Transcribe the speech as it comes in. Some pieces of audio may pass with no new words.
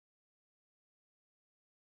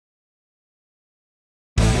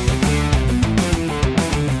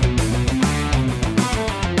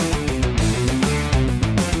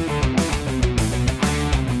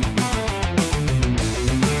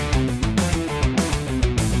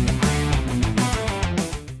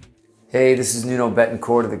Hey, this is Nuno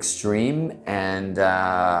Bettencourt of Extreme, and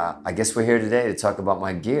I guess we're here today to talk about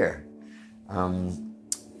my gear.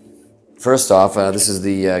 First off, this is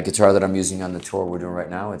the guitar that I'm using on the tour we're doing right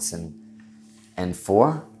now. It's an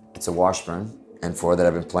N4. It's a Washburn N4 that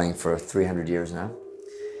I've been playing for 300 years now.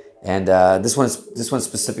 And this one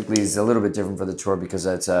specifically is a little bit different for the tour because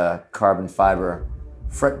it's a carbon fiber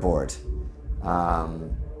fretboard.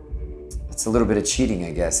 It's a little bit of cheating,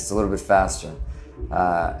 I guess. It's a little bit faster.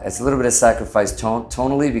 It's a little bit of sacrifice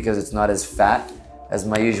tonally because it's not as fat as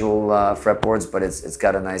my usual fretboards, but it's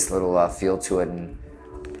got a nice little feel to it and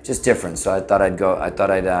just different. So I thought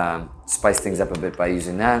I'd spice things up a bit by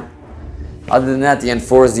using that. Other than that, the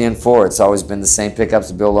N4 is the N4. It's always been the same pickups,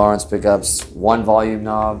 the Bill Lawrence pickups, one volume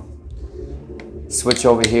knob, switch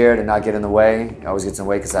over here to not get in the way. It always gets in the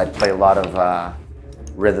way because I play a lot of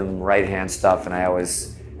rhythm right hand stuff, and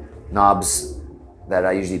knobs that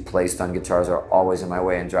I usually placed on guitars are always in my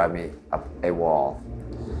way and drive me up a wall.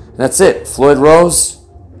 And that's it. Floyd Rose,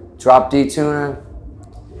 drop D tuner,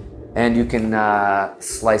 and you can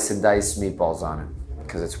slice and dice meatballs on it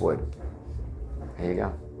because it's wood. There you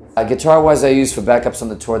go. Guitar-wise, I use for backups on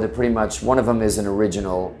the tour. They're pretty much, one of them is an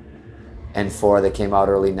original N4 that came out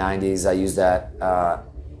early 90s. I use that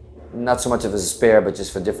not so much of as a spare, but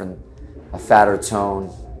just for a fatter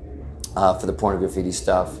tone for the porn and graffiti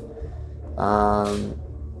stuff.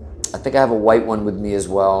 I think I have a white one with me as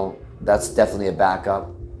well. That's definitely a backup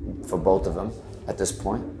for both of them at this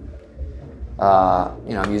point.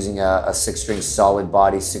 I'm using a 6-string solid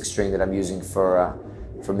body 6-string that I'm using for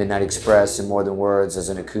Midnight Express and More Than Words as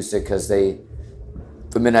an acoustic because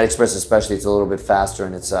for Midnight Express especially, it's a little bit faster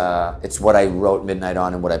and it's what I wrote Midnight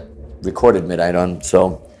on and what I recorded Midnight on.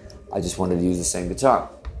 So I just wanted to use the same guitar.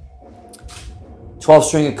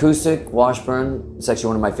 12-string acoustic, Washburn. It's actually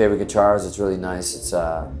one of my favorite guitars. It's really nice. It's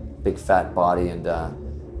a big fat body and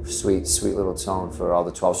sweet little tone for all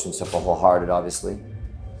the 12-string stuff. Wholehearted, obviously.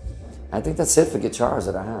 I think that's it for guitars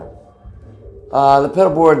that I have. The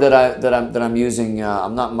pedal board that I'm using,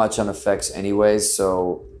 I'm not much on effects anyways.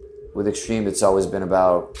 So with Extreme, it's always been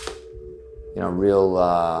about real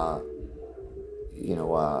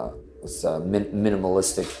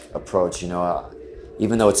minimalistic approach.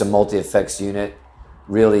 Even though it's a multi-effects unit.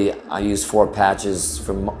 Really, I use 4 patches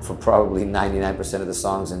for probably 99% of the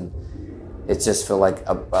songs, and it's just for like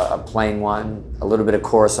a plain one, a little bit of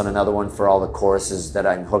chorus on another one for all the choruses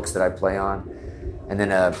hooks that I play on, and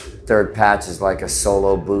then a 3rd patch is like a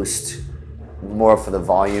solo boost, more for the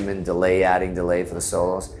volume and adding delay for the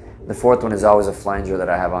solos. The 4th one is always a flanger that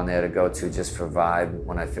I have on there to go to just for vibe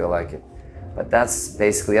when I feel like it. But that's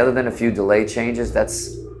basically, other than a few delay changes,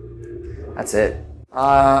 that's it.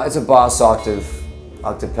 It's a Boss octave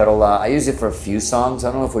pedal. I use it for a few songs.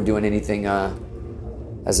 I don't know if we're doing anything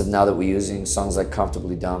as of now that we're using songs like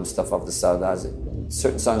Comfortably Dumb, stuff off the side.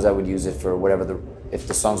 Certain songs I would use it for if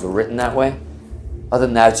the songs were written that way. Other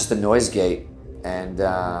than that, it's just a noise gate, and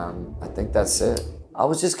I think that's it. I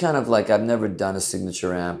was just kind of like, I've never done a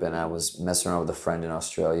signature amp, and I was messing around with a friend in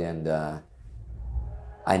Australia, and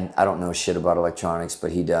I don't know shit about electronics,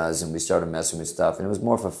 but he does, and we started messing with stuff, and it was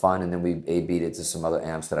more for fun, and then we A-B'd it to some other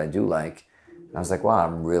amps that I do like. And I was like, wow,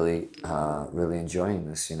 I'm really enjoying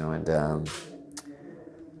this, and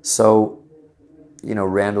so,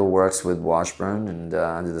 Randall works with Washburn and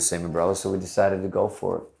under the same umbrella, so we decided to go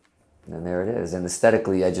for it. And there it is. And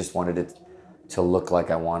aesthetically, I just wanted it to look like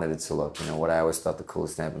I wanted it to look. What I always thought the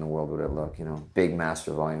coolest amp in the world would it look. Big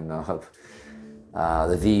master volume knob.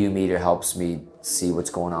 The VU meter helps me see what's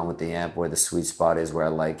going on with the amp, where the sweet spot is, where I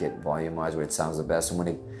like it, volume-wise, where it sounds the best. And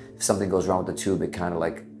if something goes wrong with the tube, it kind of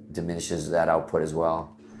like diminishes that output as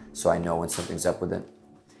well. So I know when something's up with it.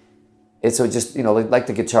 It's just, like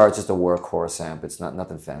the guitar, it's just a workhorse amp. It's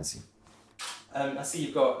nothing fancy. I see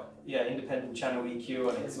you've got independent channel EQ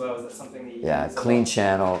on it as well. Is that something that you use clean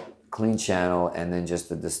channel, and then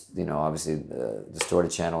just obviously the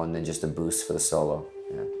distorted channel, and then just a boost for the solo.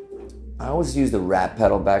 Yeah. I always used the Rat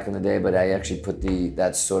pedal back in the day, but I actually put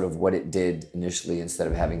that's sort of what it did initially. Instead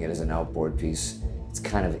of having it as an outboard piece, it's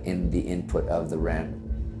kind of in the input of the ramp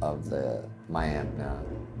of my amp now.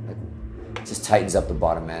 It just tightens up the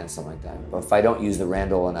bottom end, something like that. But if I don't use the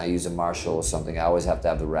Randall and I use a Marshall or something, I always have to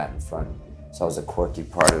have the Rat in front. It's always a quirky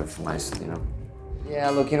part of my, Yeah,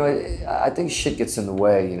 look, I think shit gets in the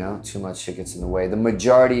way, Too much shit gets in the way. The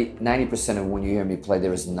majority, 90% of when you hear me play,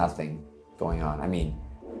 there is nothing going on. I mean,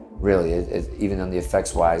 really, even on the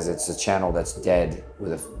effects-wise, it's a channel that's dead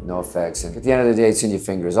with no effects. And at the end of the day, it's in your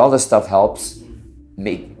fingers. All this stuff helps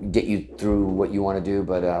get you through what you want to do.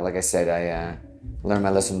 But like I said, I learned my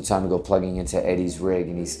lesson a time ago plugging into Eddie's rig,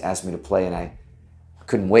 and he asked me to play, and I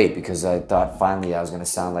couldn't wait because I thought finally I was going to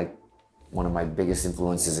sound like one of my biggest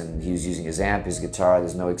influences, and he was using his amp, his guitar.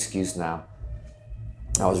 There's no excuse now.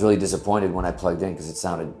 I was really disappointed when I plugged in because it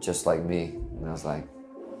sounded just like me. And I was like,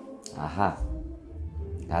 aha,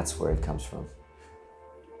 that's where it comes from.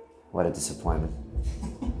 What a disappointment.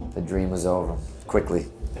 The dream was over quickly.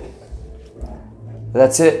 But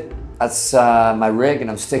that's it. That's my rig, and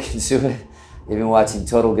I'm sticking to it. You've been watching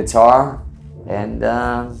Total Guitar, and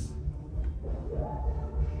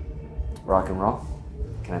rock and roll.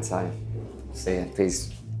 Can I tell you? See ya.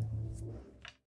 Peace.